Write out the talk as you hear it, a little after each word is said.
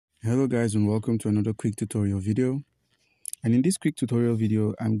Hello guys, and welcome to another quick tutorial video. And in this quick tutorial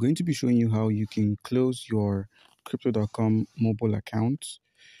video, I'm going to be showing you how you can close your crypto.com mobile account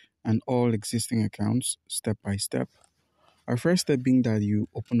and all existing accounts step by step. Our first step being that you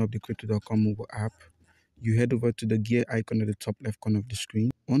open up the crypto.com mobile app. You head over to the gear icon at the top left corner of the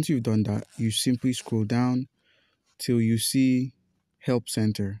screen. Once you've done that, you simply scroll down till you see Help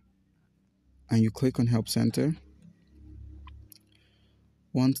Center, and you click on Help Center.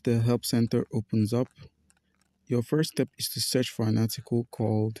 Once the Help Center opens up, your first step is to search for an article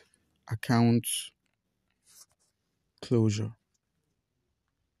called Account Closure.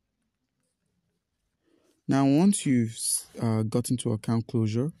 Now, once you've gotten to account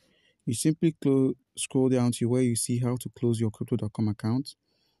closure, you simply scroll down to where you see how to close your crypto.com account,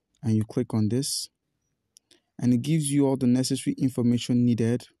 and you click on this, and it gives you all the necessary information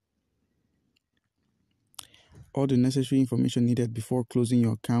needed before closing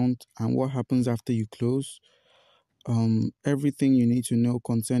your account and what happens after you close. Everything you need to know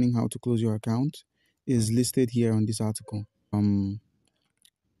concerning how to close your account is listed here on this article.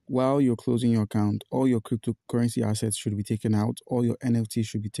 While you're closing your account, all your cryptocurrency assets should be taken out, all your NFTs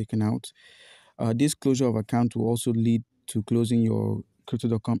should be taken out. This closure of account will also lead to closing your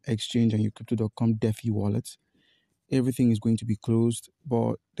crypto.com exchange and your crypto.com DeFi wallet. Everything is going to be closed,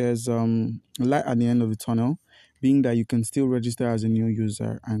 but there's a light at the end of the tunnel, being that you can still register as a new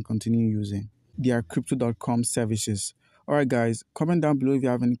user and continue using their crypto.com services. All right, guys, comment down below if you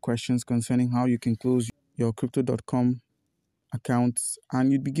have any questions concerning how you can close your crypto.com accounts,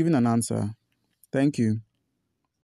 and you'd be given an answer. Thank you.